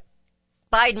knows what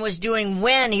Biden was doing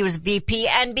when he was VP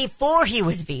and before he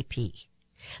was VP.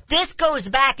 This goes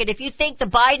back, and if you think the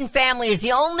Biden family is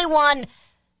the only one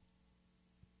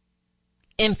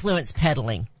influence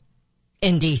peddling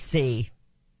in D.C.,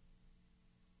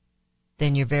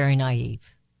 then you're very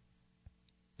naive.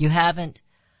 You haven't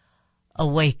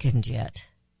awakened yet.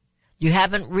 You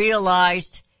haven't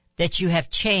realized that you have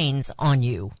chains on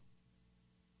you,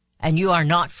 and you are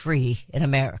not free in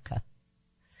America.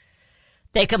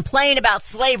 They complain about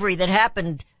slavery that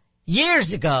happened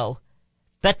years ago,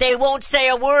 but they won't say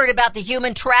a word about the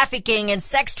human trafficking and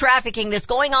sex trafficking that's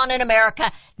going on in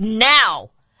America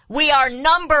now. We are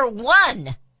number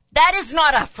one. That is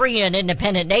not a free and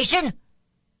independent nation.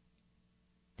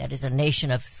 That is a nation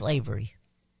of slavery.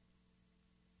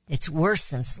 It's worse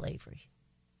than slavery.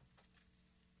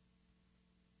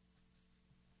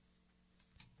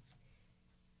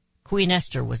 Queen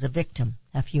Esther was a victim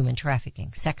of human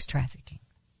trafficking, sex trafficking.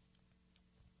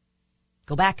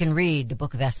 Go back and read the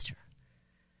book of Esther.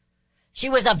 She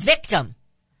was a victim.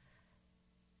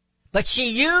 But she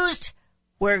used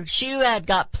where she had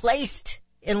got placed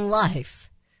in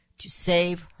life to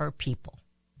save her people.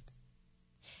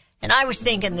 And I was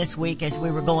thinking this week as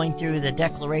we were going through the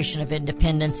Declaration of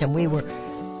Independence and we were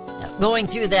going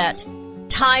through that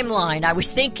timeline, I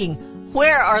was thinking,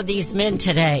 where are these men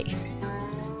today?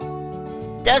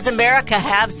 Does America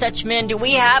have such men? Do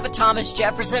we have a Thomas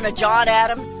Jefferson, a John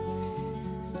Adams?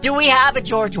 Do we have a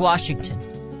George Washington?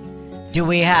 Do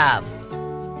we have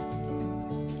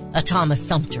a Thomas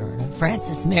Sumter and a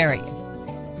Francis Marion?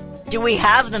 Do we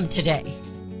have them today?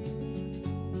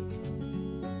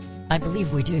 I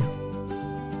believe we do.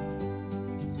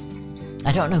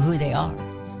 I don't know who they are,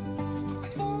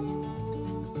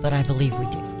 but I believe we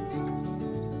do.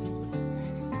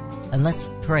 And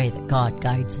let's pray that God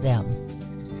guides them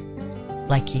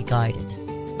like He guided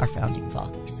our founding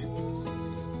fathers.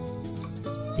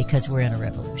 Because we're in a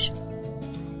revolution.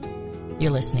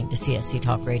 You're listening to CSC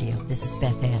Talk Radio. This is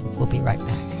Beth Ann. We'll be right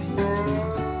back.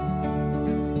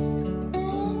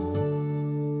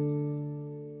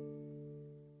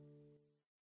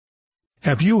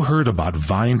 Have you heard about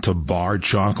Vine to Bar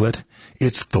chocolate?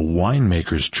 It's the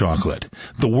winemaker's chocolate,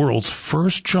 the world's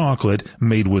first chocolate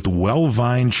made with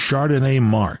well-vined Chardonnay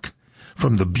marc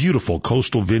from the beautiful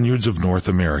coastal vineyards of North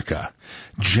America.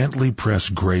 Gently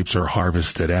pressed grapes are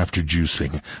harvested after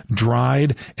juicing,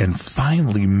 dried and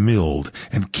finely milled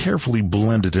and carefully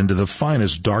blended into the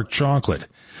finest dark chocolate.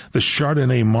 The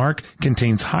Chardonnay marc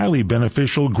contains highly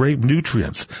beneficial grape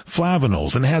nutrients,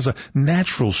 flavonols, and has a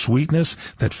natural sweetness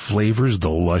that flavors the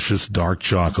luscious dark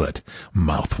chocolate.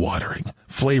 Mouth-watering,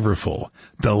 flavorful,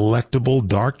 delectable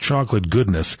dark chocolate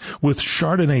goodness with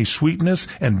Chardonnay sweetness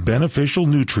and beneficial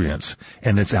nutrients.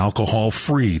 And it's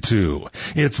alcohol-free, too.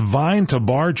 It's Vine to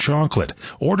Bar chocolate.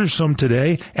 Order some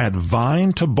today at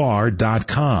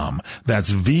vinetobar.com. That's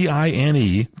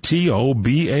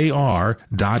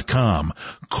VINETOBAR.com.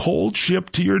 Cold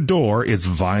shipped to your door, it's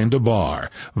Vine to Bar.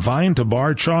 Vine to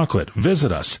Bar chocolate.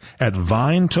 Visit us at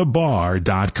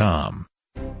vinetobar.com.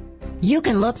 You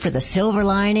can look for the silver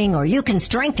lining, or you can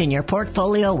strengthen your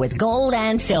portfolio with gold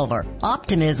and silver.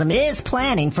 Optimism is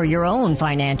planning for your own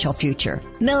financial future.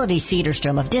 Melody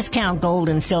Cedarstrom of Discount Gold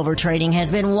and Silver Trading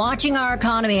has been watching our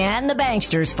economy and the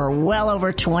banksters for well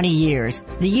over 20 years.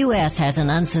 The U.S. has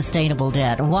an unsustainable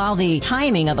debt, and while the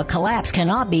timing of a collapse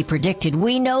cannot be predicted,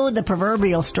 we know the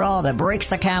proverbial straw that breaks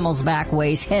the camel's back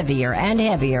weighs heavier and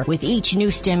heavier with each new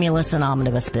stimulus and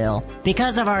omnibus bill.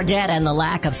 Because of our debt and the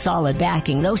lack of solid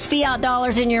backing, those fiat fiat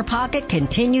dollars in your pocket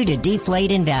continue to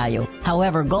deflate in value.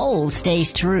 However, gold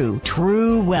stays true.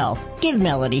 True wealth. Give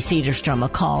Melody Cedarstrom a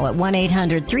call at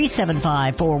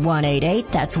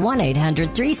 1-800-375-4188. That's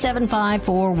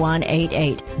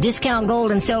 1-800-375-4188. Discount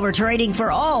gold and silver trading for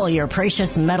all your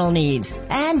precious metal needs.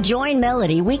 And join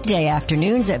Melody weekday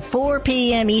afternoons at 4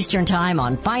 p.m. Eastern Time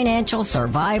on Financial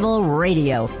Survival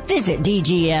Radio. Visit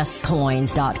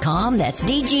DGScoins.com. That's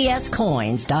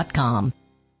DGScoins.com.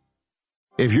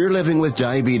 If you're living with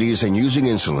diabetes and using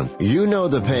insulin, you know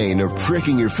the pain of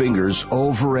pricking your fingers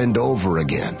over and over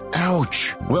again.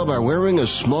 Ouch! Well, by wearing a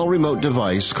small remote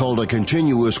device called a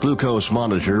continuous glucose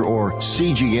monitor, or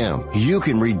CGM, you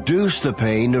can reduce the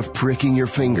pain of pricking your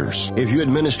fingers. If you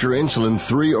administer insulin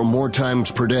 3 or more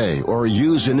times per day or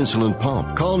use an insulin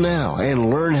pump, call now and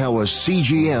learn how a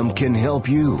CGM can help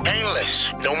you.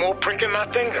 Painless. No more pricking my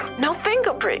finger. No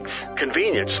finger pricks.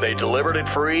 Convenience. They delivered it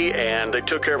free and they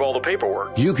took care of all the paperwork.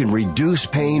 You can reduce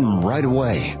pain right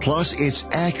away. Plus, it's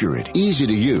accurate, easy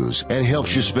to use, and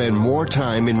helps you spend more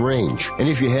time in range. And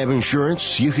if you have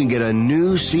insurance, you can get a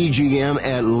new CGM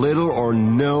at little or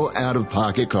no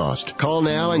out-of-pocket cost. Call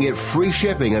now and get free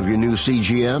shipping of your new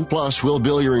CGM. Plus, we'll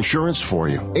bill your insurance for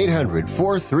you.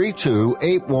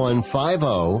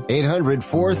 800-432-8150.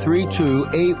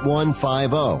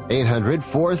 800-432-8150.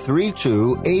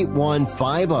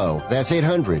 800-432-8150. That's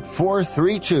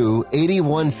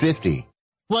 800-432-8150.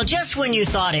 Well, just when you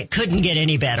thought it couldn't get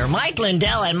any better, Mike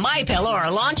Lindell and MyPillow are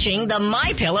launching the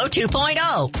MyPillow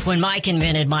 2.0. When Mike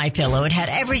invented MyPillow, it had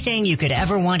everything you could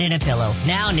ever want in a pillow.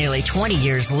 Now, nearly 20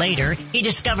 years later, he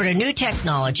discovered a new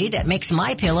technology that makes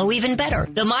MyPillow even better.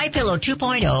 The MyPillow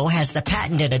 2.0 has the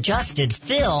patented adjusted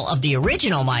fill of the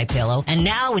original MyPillow, and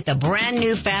now with the brand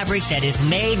new fabric that is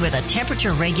made with a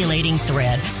temperature-regulating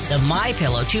thread, the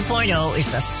MyPillow 2.0 is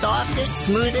the softest,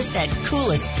 smoothest, and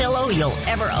coolest pillow you'll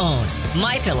ever own.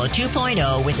 MyPillow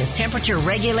 2.0 with its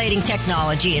temperature-regulating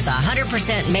technology is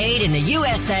 100% made in the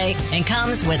USA and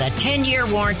comes with a 10-year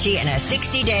warranty and a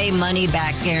 60-day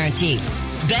money-back guarantee.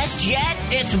 Best yet,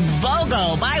 it's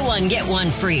BOGO. Buy one, get one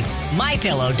free.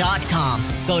 MyPillow.com.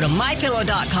 Go to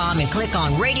MyPillow.com and click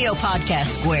on Radio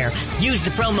Podcast Square. Use the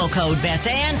promo code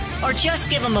BethAnn or just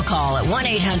give them a call at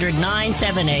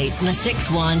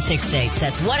 1-800-978-6168.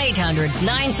 That's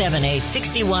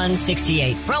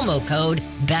 1-800-978-6168. Promo code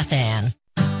BethAnn.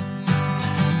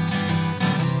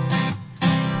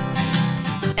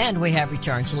 And we have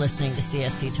returned to listening to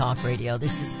CSC Talk Radio.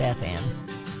 This is Beth Ann.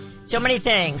 So many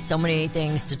things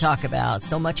to talk about,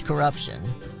 so much corruption,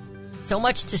 so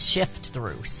much to sift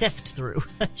through.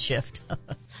 Shift.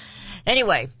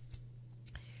 Anyway,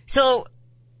 so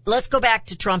let's go back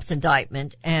to Trump's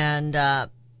indictment and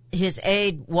his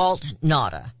aide, Walt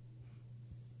Nauta,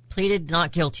 pleaded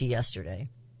not guilty yesterday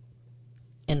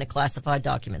in the classified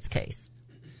documents case.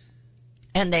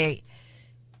 And they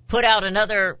put out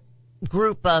another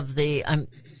group of the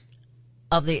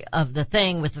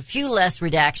thing with a few less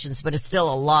redactions, but it's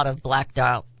still a lot of blacked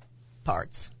out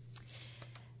parts.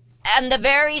 And the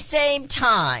very same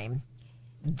time,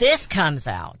 this comes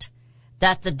out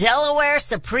that the Delaware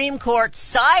Supreme Court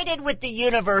sided with the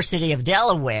University of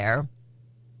Delaware,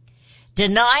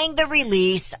 denying the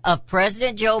release of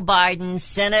President Joe Biden's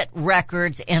Senate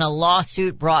records in a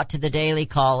lawsuit brought to the Daily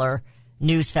Caller,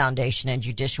 News Foundation, and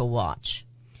Judicial Watch.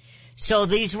 So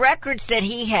these records that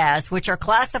he has, which are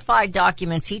classified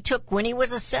documents he took when he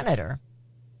was a senator,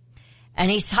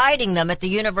 and he's hiding them at the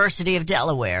University of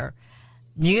Delaware.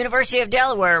 The University of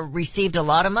Delaware received a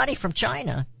lot of money from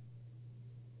China.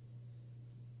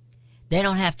 They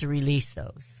don't have to release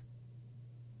those.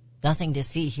 Nothing to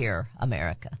see here,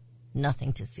 America.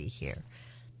 Nothing to see here.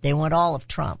 They want all of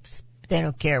Trump's, but they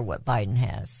don't care what Biden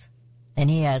has. And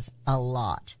he has a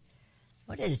lot.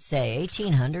 What did it say?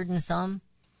 1,800 and some?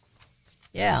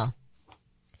 Yeah.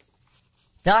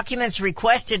 Documents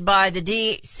requested by the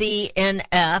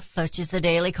DCNF, which is the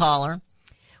Daily Caller,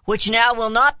 which now will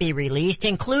not be released,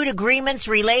 include agreements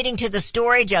relating to the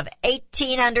storage of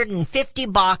 1,850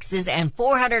 boxes and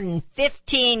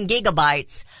 415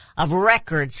 gigabytes of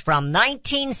records from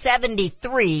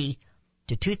 1973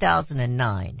 to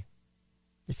 2009.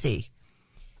 Let's see.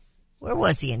 Where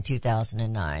was he in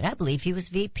 2009? I believe he was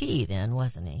VP then,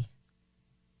 wasn't he?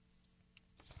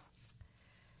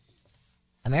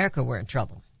 America, we're in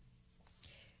trouble.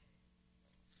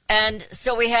 And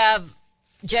so we have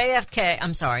Robert F.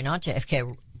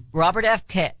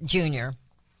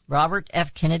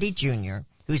 Kennedy Jr.,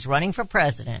 who's running for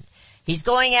president. He's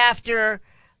going after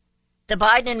the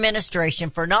Biden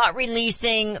administration for not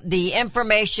releasing the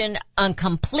information,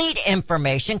 incomplete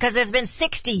information, because it's been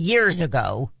 60 years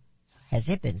ago. Has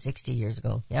it been 60 years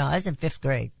ago? Yeah, I was in 5th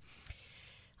grade.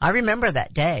 I remember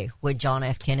that day when John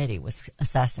F. Kennedy was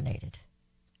assassinated.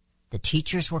 The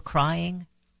teachers were crying.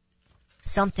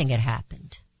 Something had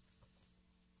happened.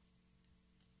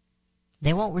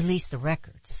 They won't release the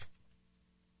records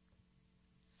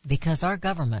because our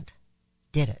government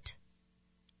did it.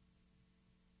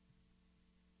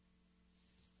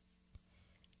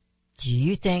 Do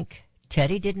you think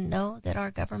Teddy didn't know that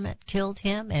our government killed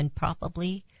him and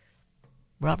probably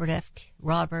Robert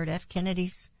F.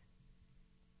 Kennedy's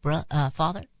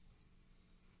father?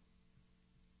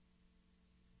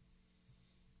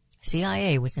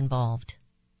 CIA was involved.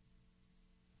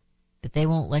 But they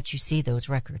won't let you see those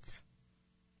records.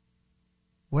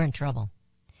 We're in trouble.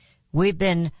 We've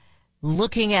been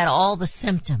looking at all the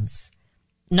symptoms.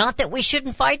 Not that we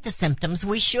shouldn't fight the symptoms.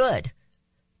 We should.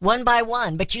 One by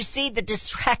one. But you see the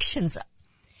distractions.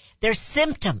 They're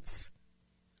symptoms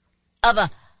of a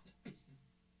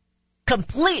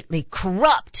completely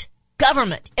corrupt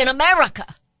government in America.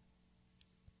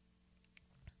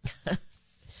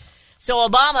 So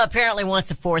Obama apparently wants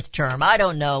a fourth term. I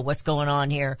don't know what's going on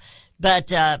here.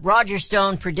 But Roger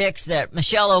Stone predicts that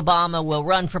Michelle Obama will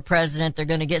run for president. They're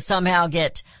going to somehow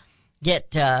get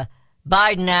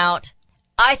Biden out.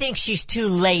 I think she's too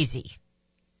lazy.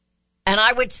 And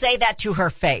I would say that to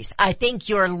her face. I think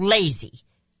you're lazy.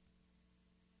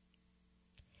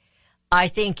 I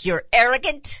think you're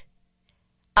arrogant.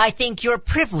 I think you're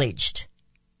privileged.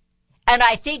 And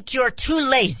I think you're too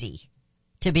lazy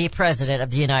to be president of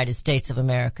the United States of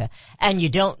America. And you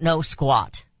don't know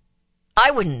squat.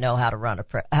 I wouldn't know how to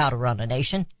run a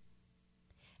nation.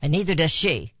 And neither does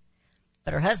she.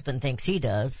 But her husband thinks he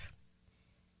does.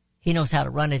 He knows how to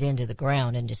run it into the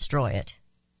ground and destroy it.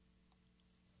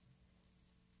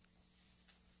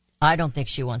 I don't think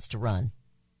she wants to run.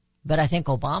 But I think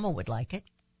Obama would like it.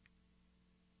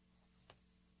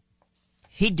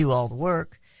 He'd do all the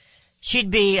work. She'd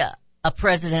be a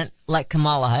president like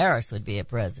Kamala Harris would be a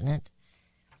president.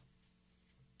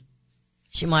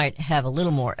 She might have a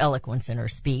little more eloquence in her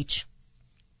speech.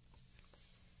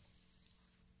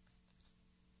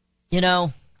 You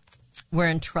know, we're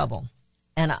in trouble.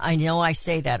 And I know I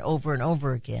say that over and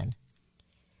over again.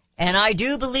 And I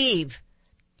do believe,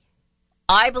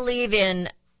 I believe in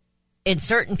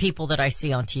certain people that I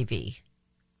see on TV.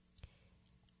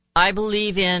 I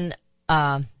believe in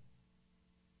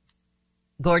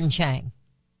Gordon Chang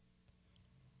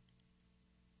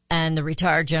and the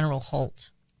retired General Holt.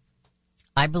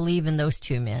 I believe in those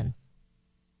two men.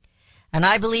 And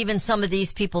I believe in some of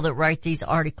these people that write these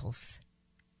articles.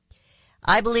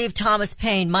 I believe Thomas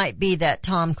Paine might be that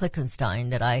Tom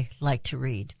Klickenstein that I like to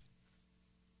read.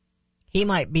 He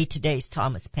might be today's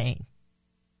Thomas Paine.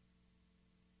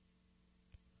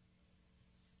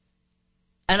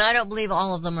 And I don't believe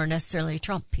all of them are necessarily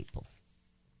Trump people.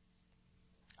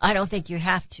 I don't think you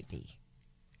have to be.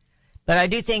 But I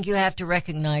do think you have to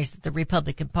recognize that the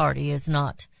Republican Party is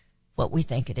not what we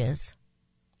think it is.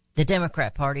 The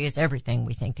Democrat Party is everything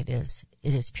we think it is.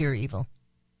 It is pure evil.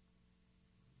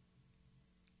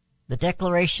 The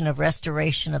Declaration of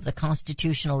Restoration of the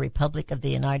Constitutional Republic of the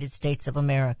United States of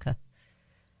America.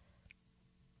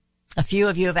 A few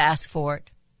of you have asked for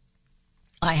it.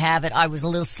 I have it. I was a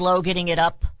little slow getting it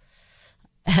up,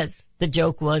 as the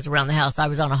joke was around the house. I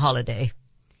was on a holiday.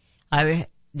 I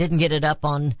didn't get it up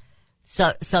on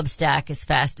Substack as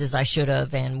fast as I should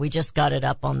have, and we just got it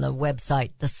up on the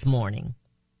website this morning.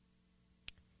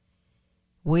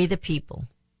 We the people,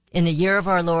 in the year of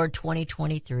our Lord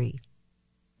 2023,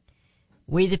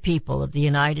 we the people of the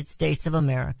United States of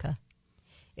America,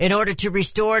 in order to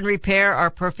restore and repair our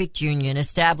perfect union,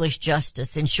 establish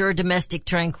justice, ensure domestic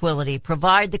tranquility,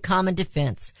 provide the common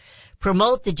defense,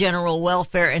 promote the general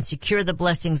welfare, and secure the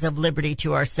blessings of liberty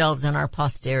to ourselves and our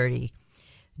posterity,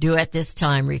 do at this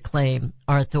time reclaim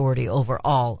our authority over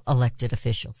all elected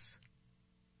officials.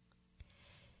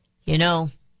 You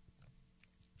know,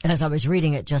 as I was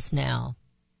reading it just now,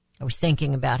 I was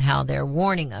thinking about how they're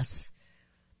warning us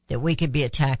that we could be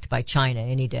attacked by China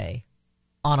any day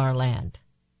on our land.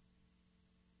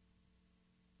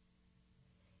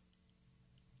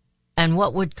 And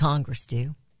what would Congress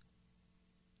do?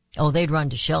 Oh, they'd run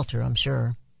to shelter, I'm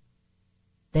sure.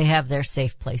 They have their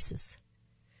safe places.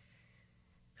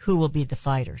 Who will be the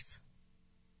fighters?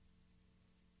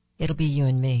 It'll be you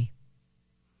and me.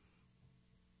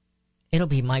 It'll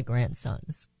be my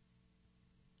grandsons.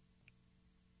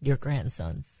 Your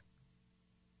grandsons.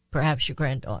 Perhaps your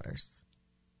granddaughters.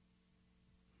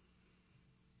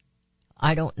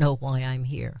 I don't know why I'm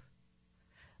here,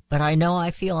 but I know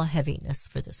I feel a heaviness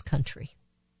for this country.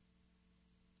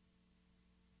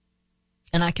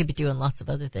 And I could be doing lots of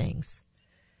other things.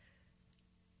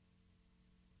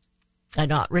 I'm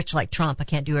not rich like Trump. I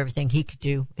can't do everything he could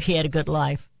do. He had a good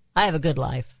life. I have a good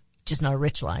life, just not a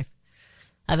rich life.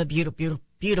 I have a beautiful, beautiful,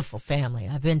 beautiful family.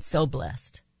 I've been so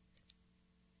blessed.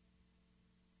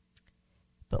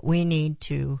 But we need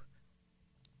to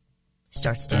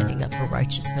start standing up for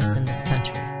righteousness in this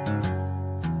country.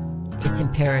 It's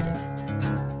imperative.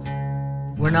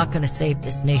 We're not going to save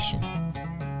this nation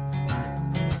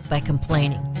by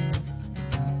complaining.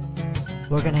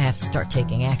 We're going to have to start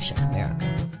taking action,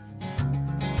 America.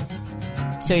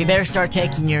 So you better start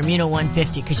taking your Immuno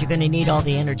 150 because you're going to need all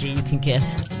the energy you can get.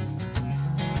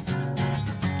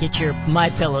 Get your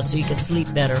MyPillow so you can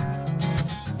sleep better.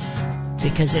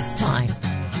 Because it's time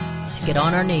to get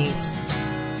on our knees,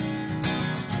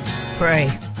 pray,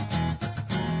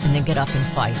 and then get up and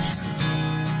fight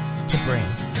to bring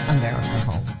America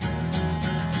home.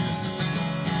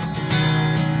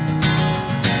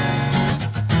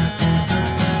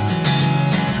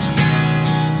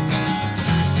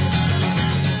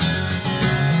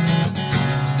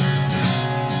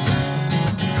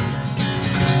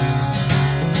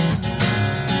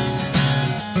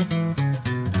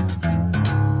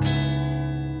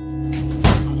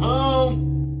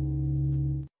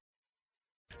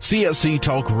 CSC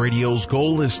Talk Radio's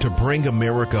goal is to bring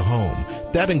America home.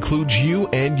 That includes you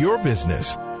and your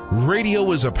business. Radio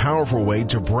is a powerful way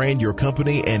to brand your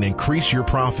company and increase your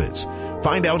profits.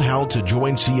 Find out how to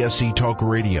join CSC Talk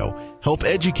Radio, help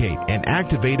educate and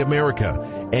activate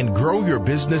America, and grow your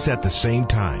business at the same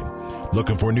time.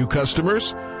 Looking for new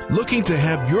customers? Looking to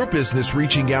have your business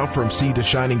reaching out from sea to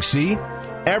shining sea?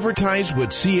 Advertise with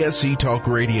CSC Talk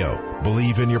Radio.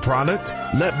 Believe in your product?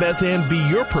 Let Beth Ann be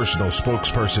your personal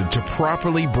spokesperson to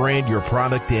properly brand your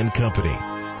product and company.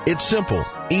 It's simple,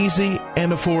 easy,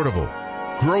 and affordable.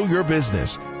 Grow your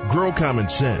business, grow common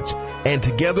sense, and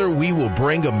together we will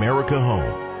bring America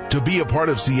home. To be a part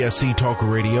of CSC Talk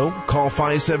Radio, call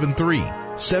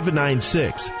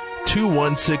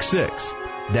 573-796-2166.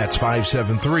 That's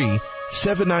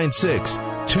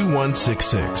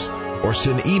 573-796-2166. Or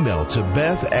send email to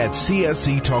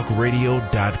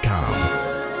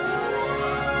beth@csctalkradio.com.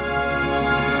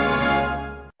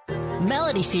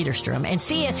 Melody Cedarstrom and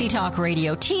CSC Talk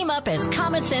Radio team up as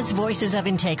Common Sense Voices of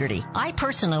Integrity. I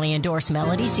personally endorse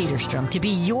Melody Cedarstrom to be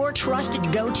your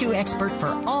trusted go-to expert for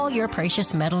all your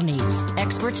precious metal needs.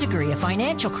 Experts agree a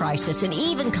financial crisis and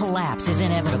even collapse is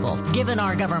inevitable. Given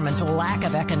our government's lack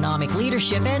of economic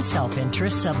leadership and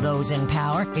self-interests of those in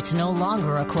power, it's no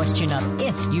longer a question of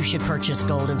if you should purchase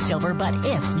gold and silver, but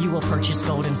if you will purchase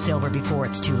gold and silver before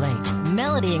it's too late.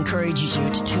 Melody encourages you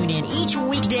to tune in each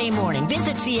weekday morning.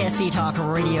 Visit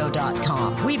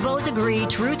CSCTalkradio.com. We both agree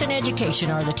truth and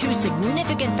education are the two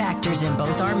significant factors in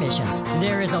both our missions.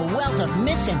 There is a wealth of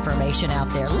misinformation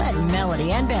out there. Let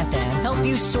Melody and Beth Ann help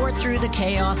you sort through the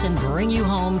chaos and bring you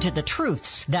home to the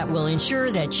truths that will ensure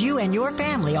that you and your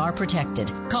family are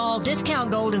protected. Call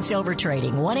Discount Gold and Silver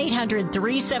Trading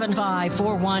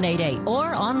 1-800-375-4188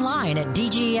 or online at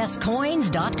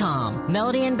dgscoins.com.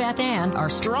 Melody and Beth Ann are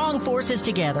strong forces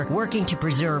together working to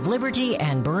preserve liberty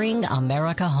and bring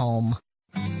America home.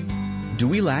 Do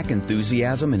we lack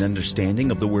enthusiasm and understanding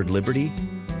of the word liberty?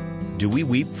 Do we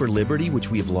weep for liberty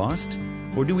which we have lost?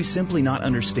 Or do we simply not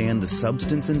understand the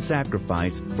substance and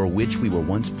sacrifice for which we were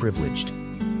once privileged?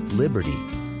 Liberty.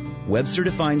 Webster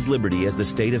defines liberty as the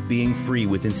state of being free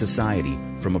within society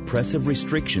from oppressive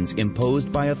restrictions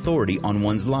imposed by authority on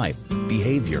one's life,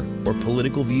 behavior, or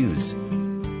political views.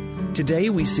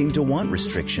 Today we seem to want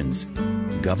restrictions.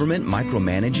 Government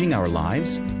micromanaging our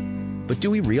lives? But do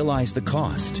we realize the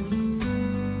cost?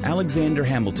 Alexander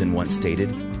Hamilton once stated,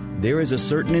 "There is a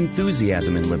certain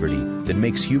enthusiasm in liberty that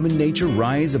makes human nature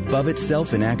rise above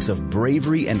itself in acts of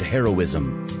bravery and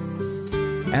heroism."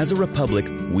 As a republic,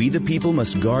 we the people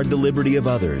must guard the liberty of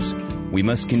others. We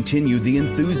must continue the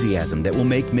enthusiasm that will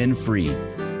make men free.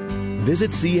 Visit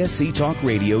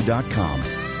csctalkradio.com,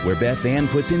 where Beth Ann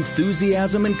puts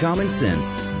enthusiasm and common sense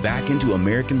back into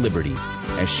American liberty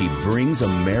as she brings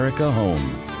America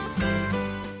home.